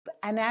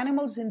and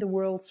animals in the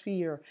world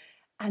sphere.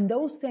 And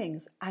those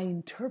things I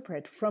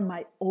interpret from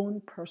my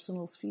own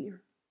personal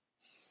sphere.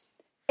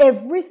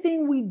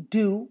 Everything we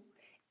do,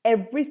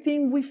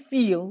 everything we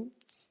feel,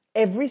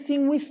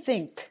 everything we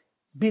think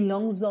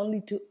belongs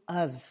only to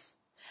us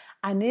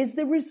and is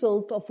the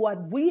result of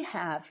what we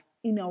have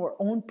in our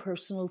own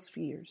personal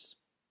spheres.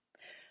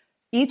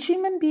 Each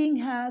human being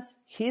has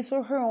his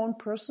or her own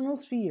personal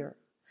sphere,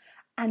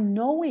 and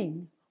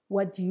knowing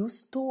what you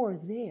store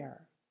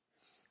there,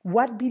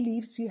 what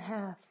beliefs you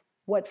have,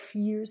 what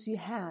fears you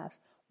have,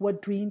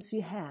 what dreams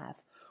you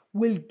have,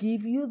 will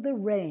give you the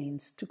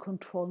reins to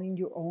controlling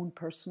your own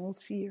personal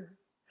sphere.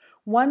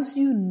 Once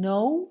you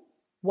know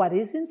what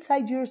is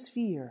inside your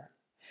sphere,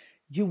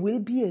 you will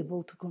be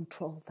able to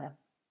control them,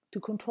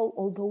 to control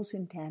all those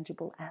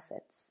intangible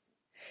assets.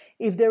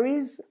 If there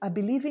is a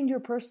belief in your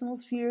personal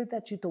sphere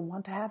that you don't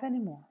want to have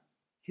anymore,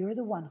 you're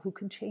the one who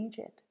can change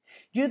it.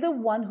 You're the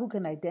one who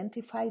can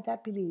identify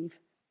that belief,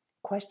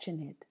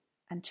 question it,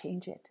 and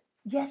change it.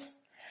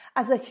 Yes,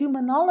 as a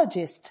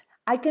humanologist,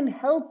 I can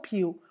help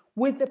you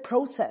with the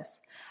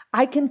process.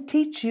 I can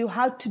teach you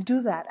how to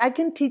do that. I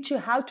can teach you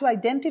how to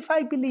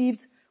identify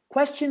beliefs,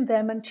 question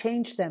them, and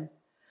change them.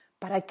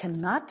 But I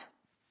cannot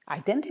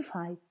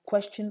identify,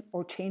 question,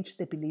 or change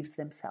the beliefs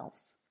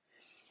themselves.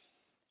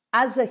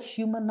 As a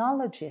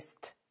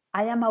humanologist,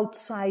 I am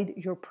outside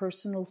your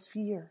personal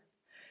sphere.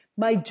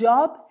 My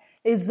job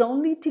is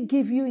only to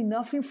give you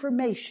enough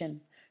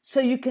information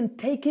so you can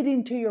take it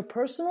into your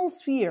personal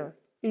sphere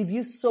if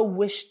you so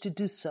wish to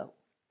do so.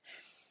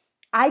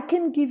 I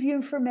can give you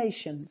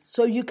information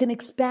so you can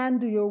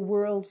expand your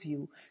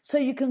worldview, so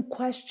you can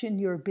question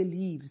your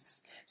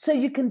beliefs, so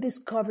you can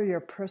discover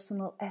your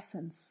personal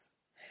essence,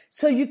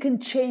 so you can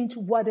change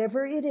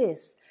whatever it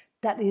is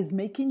that is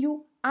making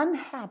you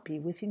unhappy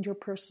within your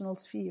personal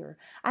sphere.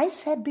 I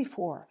said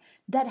before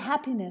that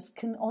happiness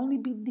can only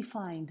be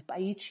defined by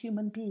each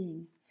human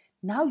being.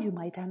 Now you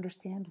might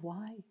understand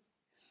why.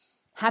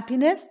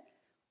 Happiness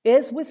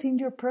is within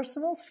your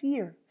personal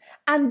sphere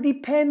and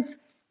depends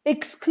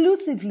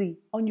exclusively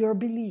on your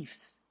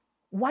beliefs.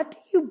 What do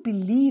you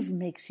believe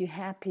makes you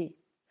happy?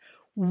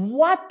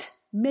 What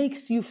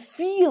makes you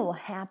feel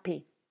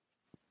happy?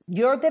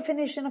 Your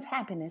definition of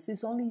happiness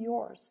is only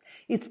yours.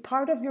 It's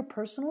part of your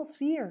personal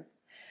sphere.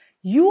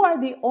 You are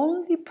the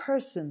only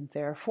person,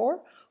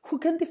 therefore, who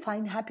can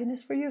define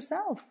happiness for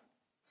yourself.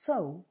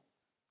 So,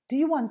 do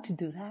you want to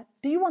do that?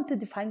 Do you want to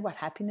define what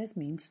happiness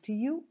means to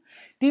you?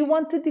 Do you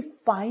want to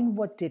define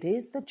what it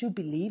is that you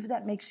believe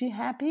that makes you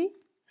happy?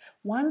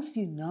 Once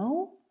you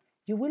know,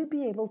 you will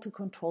be able to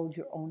control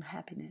your own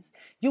happiness.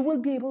 You will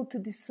be able to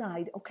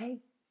decide, okay,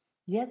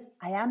 yes,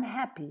 I am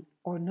happy,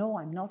 or no,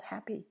 I'm not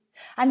happy.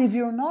 And if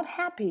you're not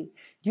happy,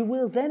 you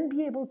will then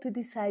be able to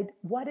decide,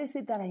 what is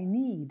it that I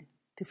need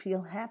to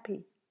feel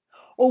happy?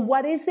 Or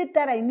what is it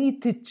that I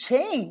need to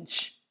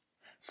change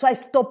so I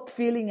stop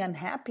feeling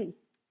unhappy?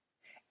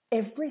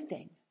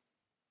 Everything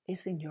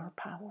is in your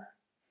power.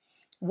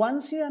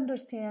 Once you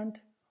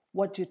understand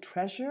what you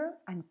treasure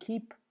and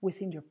keep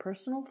within your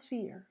personal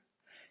sphere,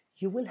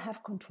 you will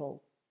have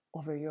control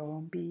over your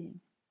own being.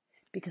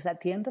 Because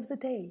at the end of the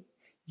day,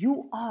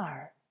 you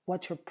are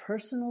what your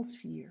personal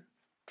sphere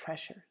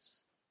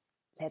treasures.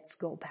 Let's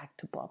go back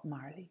to Bob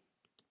Marley.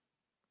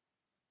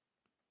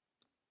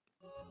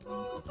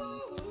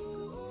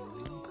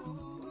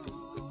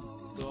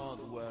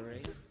 Don't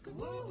worry,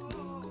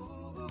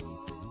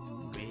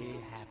 be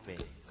happy.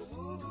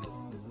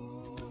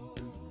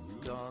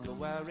 Don't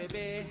worry,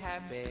 be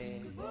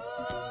happy.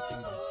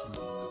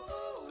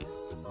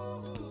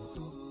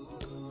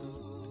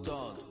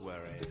 Don't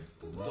worry,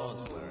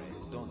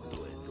 don't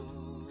do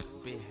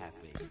it. Be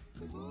happy.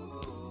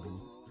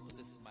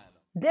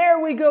 There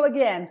we go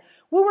again.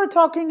 We were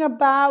talking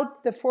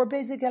about the 4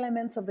 basic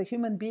elements of the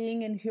human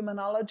being in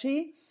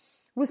humanology.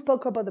 We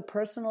spoke about the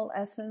personal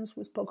essence,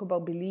 we spoke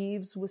about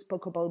beliefs, we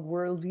spoke about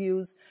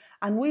worldviews,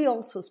 and we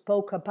also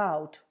spoke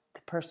about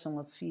the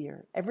personal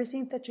sphere.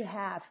 Everything that you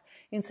have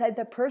inside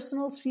the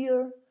personal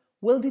sphere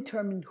will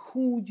determine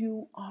who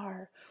you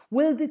are,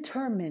 will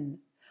determine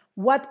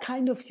what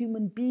kind of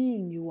human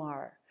being you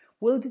are,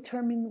 will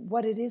determine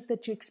what it is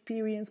that you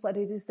experience, what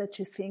it is that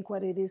you think,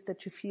 what it is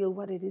that you feel,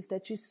 what it is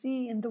that you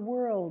see in the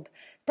world.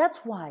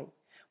 That's why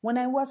when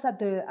I was at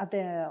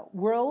the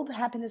World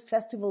Happiness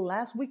Festival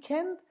last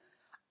weekend,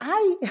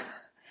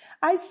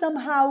 I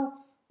somehow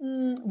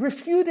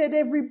refuted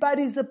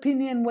everybody's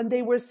opinion when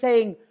they were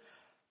saying,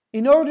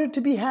 in order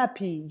to be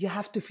happy, you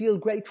have to feel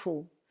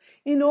grateful.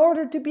 In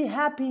order to be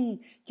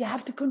happy, you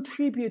have to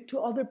contribute to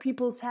other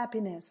people's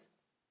happiness.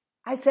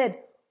 I said,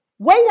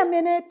 wait a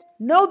minute.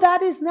 No,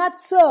 that is not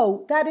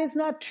so. That is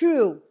not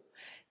true.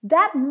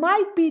 That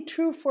might be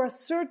true for a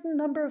certain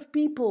number of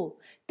people.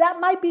 That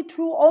might be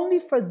true only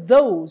for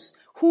those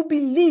who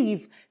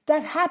believe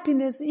that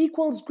happiness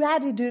equals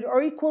gratitude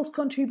or equals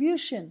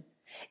contribution.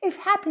 If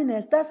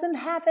happiness doesn't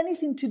have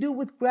anything to do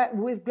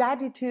with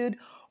gratitude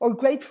or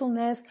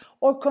gratefulness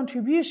or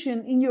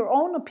contribution in your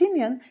own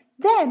opinion,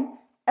 then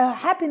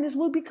happiness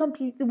will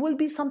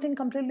be something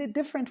completely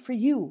different for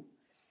you.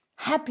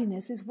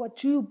 Happiness is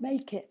what you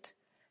make it.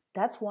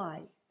 That's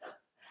why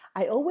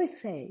I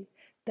always say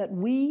that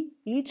we,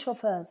 each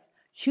of us,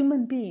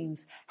 human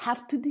beings,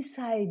 have to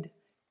decide,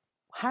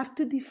 have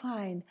to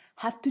define,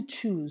 have to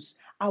choose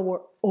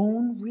our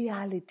own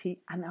reality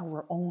and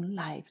our own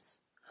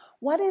lives.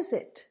 What is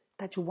it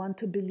that you want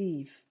to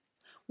believe?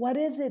 What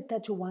is it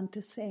that you want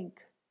to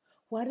think?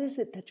 What is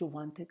it that you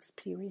want to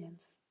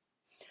experience?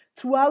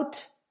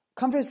 Throughout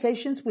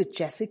conversations with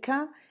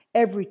Jessica,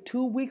 every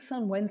 2 weeks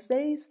on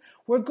Wednesdays,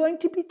 we're going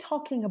to be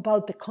talking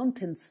about the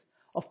contents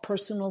of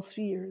personal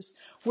spheres.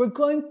 We're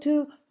going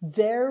to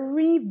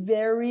very,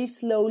 very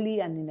slowly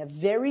and in a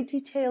very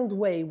detailed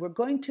way, we're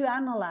going to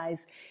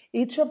analyze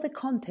each of the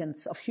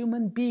contents of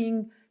human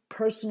being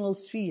personal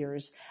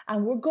spheres.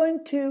 And we're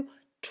going to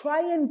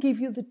try and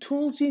give you the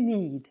tools you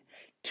need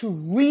to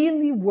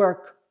really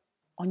work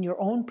on your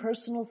own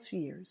personal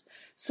spheres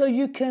so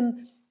you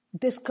can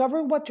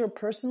discover what your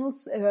personal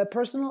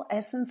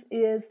essence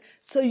is,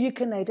 so you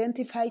can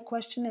identify,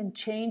 question, and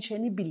change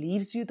any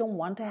beliefs you don't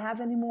want to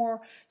have anymore,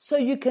 so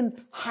you can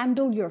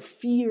handle your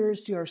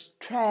fears, your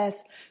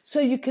stress, so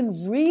you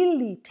can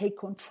really take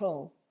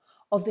control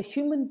of the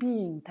human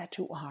being that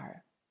you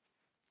are.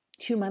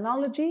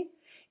 Humanology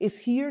is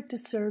here to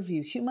serve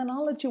you.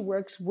 Humanology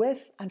works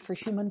with and for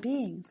human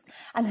beings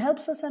and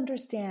helps us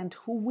understand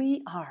who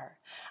we are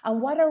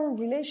and what our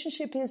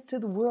relationship is to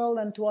the world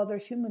and to other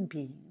human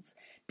beings.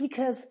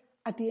 Because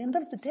at the end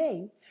of the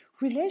day,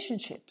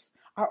 relationships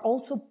are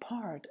also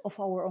part of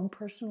our own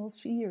personal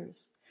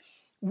spheres.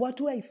 What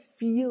do I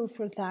feel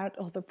for that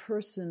other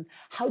person?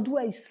 How do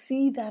I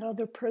see that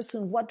other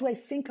person? What do I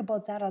think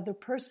about that other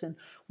person?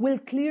 Will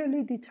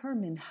clearly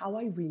determine how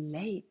I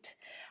relate,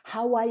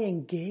 how I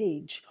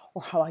engage,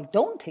 or how I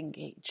don't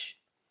engage.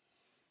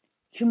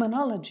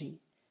 Humanology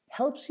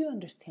helps you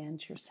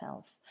understand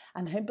yourself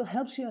and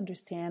helps you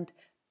understand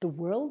the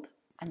world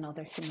and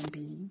other human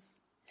beings.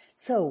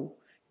 So,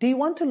 do you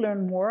want to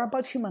learn more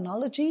about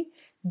humanology?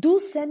 Do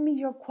send me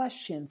your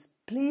questions.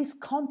 Please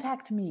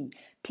contact me.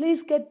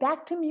 Please get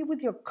back to me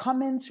with your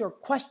comments, your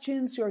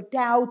questions, your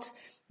doubts.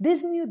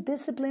 This new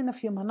discipline of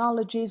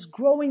humanology is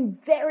growing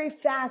very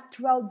fast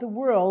throughout the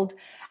world,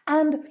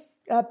 and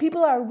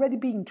people are already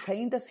being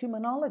trained as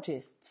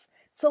humanologists.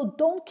 So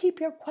don't keep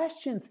your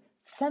questions.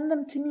 Send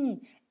them to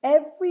me.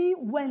 Every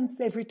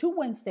 2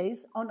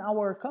 Wednesdays on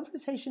our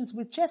conversations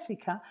with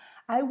Jessica,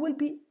 I will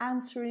be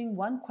answering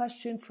one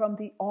question from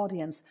the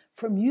audience,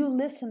 from you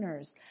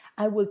listeners.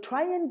 I will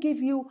try and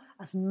give you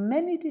as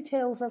many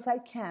details as I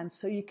can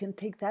so you can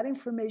take that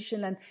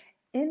information and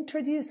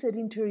introduce it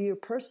into your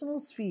personal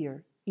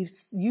sphere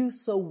if you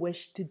so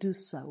wish to do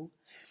so.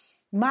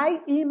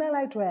 My email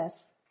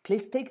address,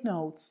 please take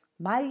notes,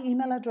 my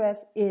email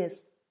address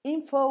is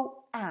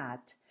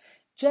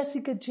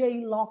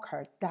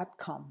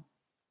info@jessicajlockhart.com.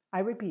 I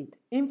repeat,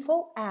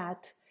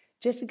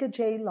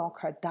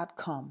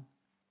 info@jessicajlockhart.com.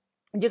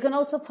 You can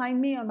also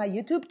find me on my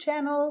YouTube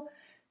channel.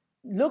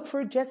 Look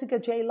for Jessica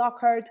J.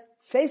 Lockhart.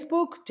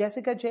 Facebook,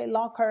 Jessica J.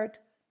 Lockhart.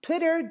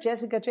 Twitter,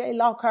 Jessica J.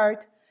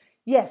 Lockhart.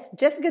 Yes,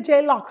 Jessica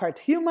J.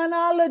 Lockhart.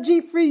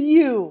 Humanology for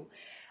you.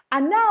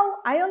 And now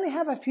I only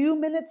have a few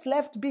minutes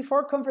left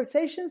before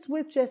Conversations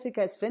with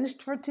Jessica is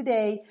finished for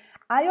today.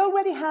 I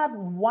already have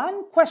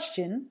one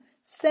question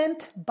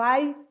sent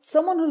by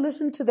someone who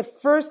listened to the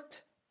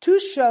first 2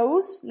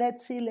 shows.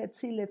 Let's see.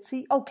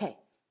 Okay.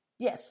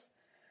 Yes.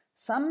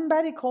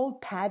 Somebody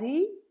called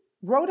Patty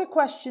wrote a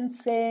question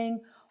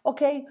saying,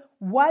 okay,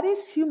 what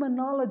is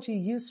humanology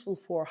useful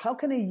for? How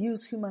can I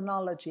use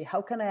humanology?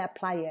 How can I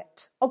apply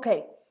it?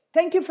 Okay.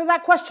 Thank you for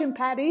that question,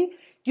 Patty.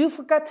 You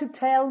forgot to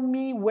tell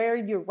me where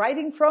you're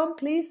writing from,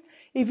 please.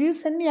 If you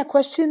send me a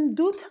question,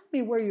 do tell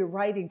me where you're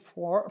writing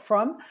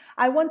from.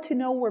 I want to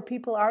know where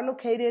people are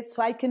located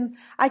so I can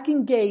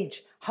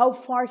gauge how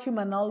far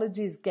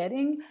humanology is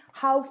getting,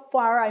 how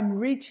far I'm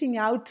reaching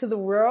out to the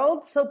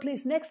world. So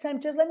please, next time,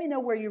 just let me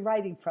know where you're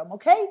writing from,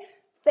 okay?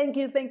 Thank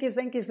you.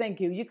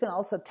 You can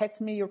also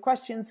text me your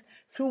questions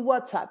through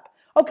WhatsApp.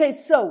 Okay,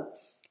 so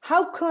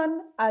how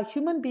can a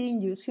human being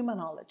use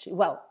humanology?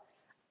 Well,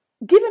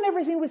 given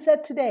everything we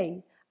said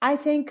today, I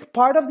think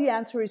part of the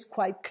answer is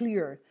quite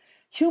clear.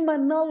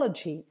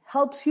 Humanology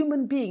helps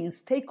human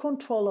beings take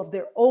control of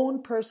their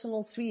own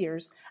personal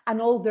spheres and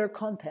all their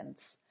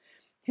contents.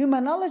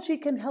 Humanology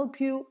can help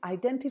you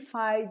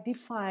identify,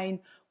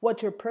 define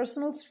what your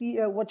personal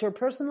sphere, what your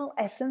personal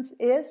essence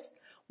is,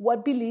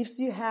 what beliefs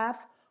you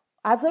have,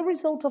 as a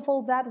result of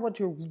all that, what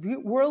your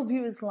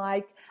worldview is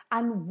like,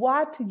 and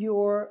what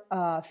your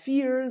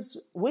fears,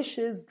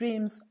 wishes,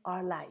 dreams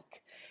are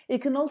like.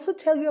 It can also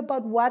tell you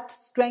about what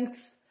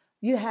strengths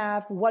you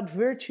have, what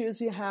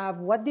virtues you have,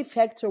 what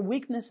defects or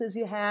weaknesses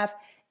you have.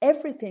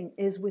 Everything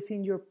is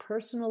within your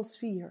personal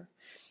sphere.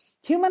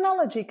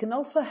 Humanology can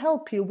also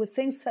help you with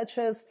things such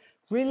as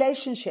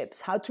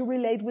relationships, how to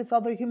relate with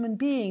other human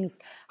beings,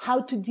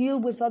 how to deal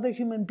with other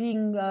human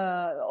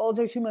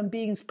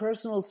beings'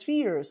 personal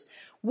spheres.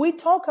 We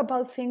talk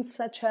about things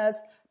such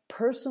as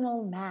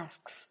personal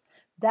masks.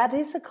 That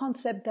is a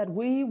concept that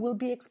we will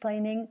be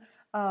explaining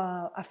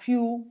a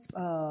few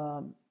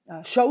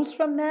shows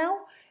from now.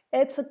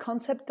 It's a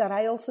concept that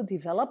I also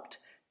developed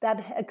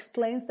that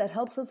explains, that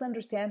helps us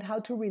understand how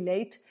to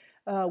relate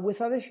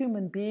with other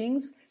human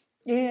beings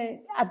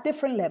at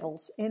different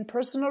levels, in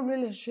personal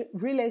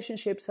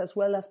relationships as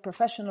well as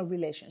professional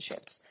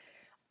relationships.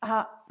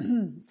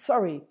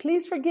 Sorry,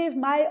 please forgive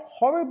my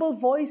horrible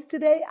voice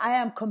today. I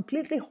am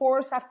completely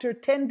hoarse after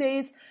 10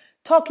 days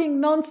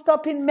talking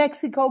nonstop in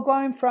Mexico,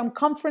 going from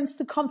conference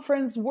to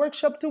conference,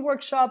 workshop to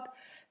workshop.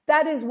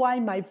 That is why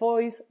my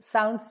voice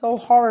sounds so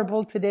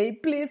horrible today.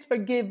 Please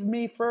forgive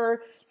me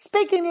for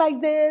speaking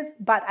like this,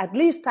 but at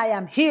least I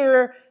am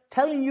here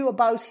telling you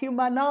about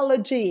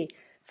Humanology.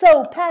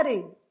 So,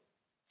 Patty,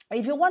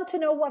 if you want to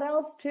know what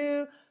else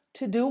to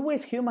do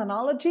with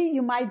Humanology,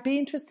 you might be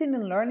interested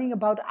in learning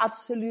about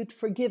absolute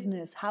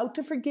forgiveness, how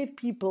to forgive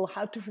people,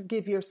 how to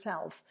forgive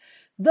yourself.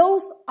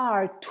 Those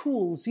are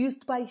tools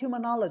used by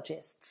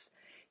humanologists.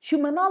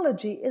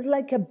 Humanology is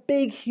like a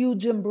big,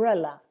 huge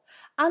umbrella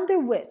under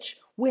which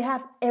we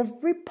have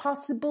every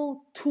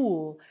possible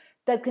tool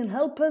that can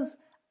help us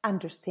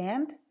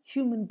understand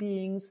human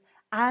beings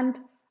and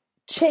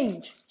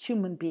change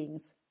human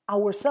beings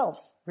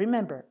ourselves.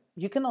 Remember,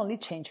 you can only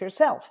change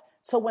yourself.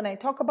 So when I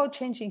talk about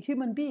changing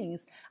human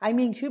beings, I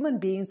mean human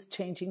beings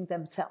changing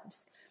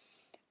themselves.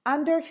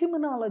 Under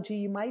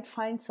Humanology, you might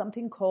find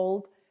something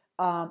called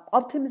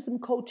optimism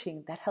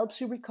coaching that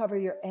helps you recover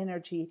your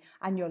energy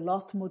and your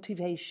lost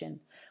motivation.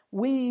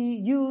 We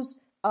use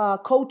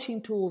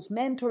coaching tools,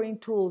 mentoring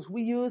tools.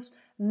 We use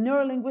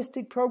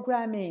neurolinguistic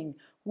programming.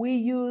 We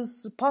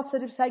use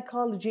positive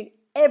psychology,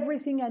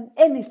 everything and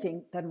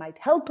anything that might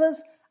help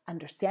us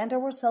understand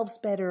ourselves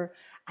better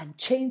and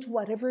change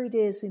whatever it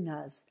is in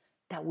us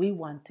that we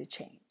want to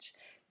change.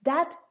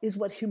 That is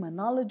what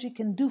Humanology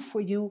can do for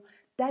you.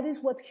 That is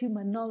what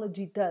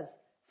Humanology does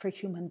for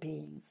human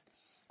beings.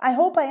 I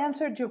hope I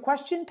answered your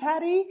question,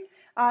 Patty.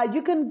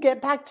 You can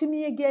get back to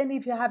me again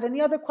if you have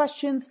any other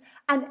questions.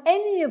 And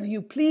any of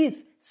you,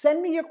 please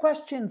send me your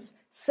questions.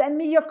 Send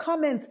me your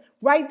comments.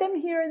 Write them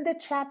here in the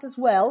chat as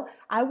well.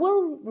 I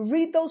will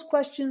read those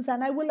questions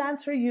and I will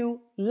answer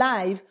you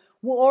live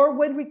or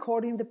when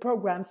recording the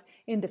programs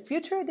in the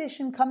future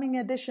coming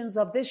editions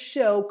of this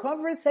show,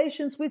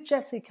 Conversations with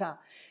Jessica,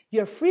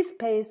 your free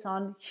space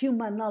on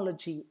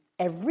Humanology,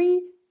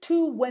 every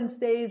 2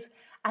 Wednesdays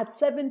at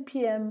 7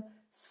 p.m.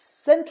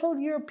 Central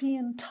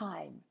European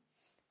Time.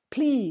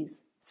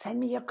 Please send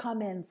me your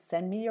comments,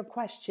 send me your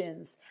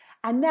questions.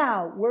 And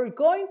now we're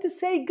going to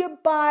say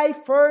goodbye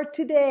for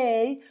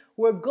today.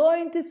 We're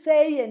going to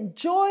say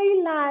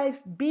enjoy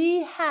life,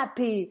 be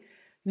happy.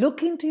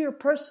 Look into your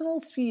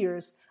personal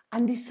spheres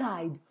and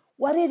decide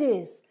what it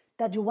is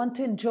that you want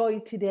to enjoy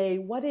today,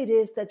 what it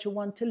is that you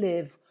want to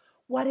live,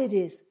 what it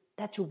is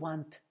that you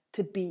want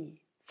to be.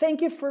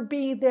 Thank you for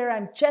being there.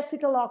 I'm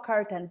Jessica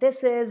Lockhart, and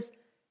this is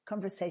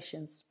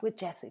Conversations with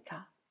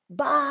Jessica.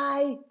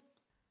 Bye.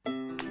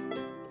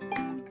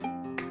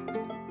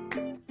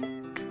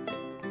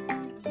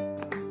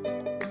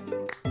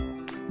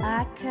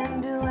 I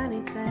can do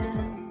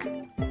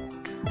anything.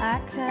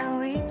 I can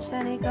reach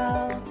any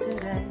goal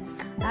today.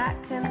 I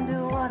can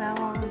do what I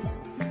want.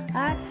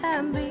 I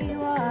can be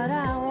what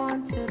I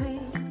want to be.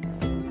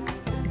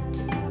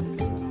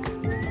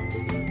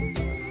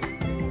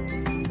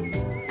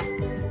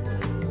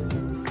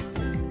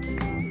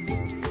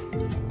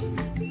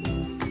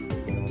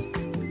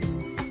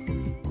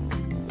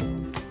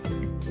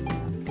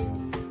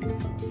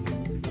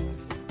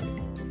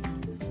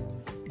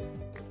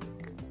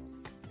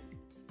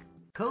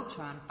 Coach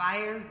on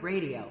Fire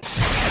Radio.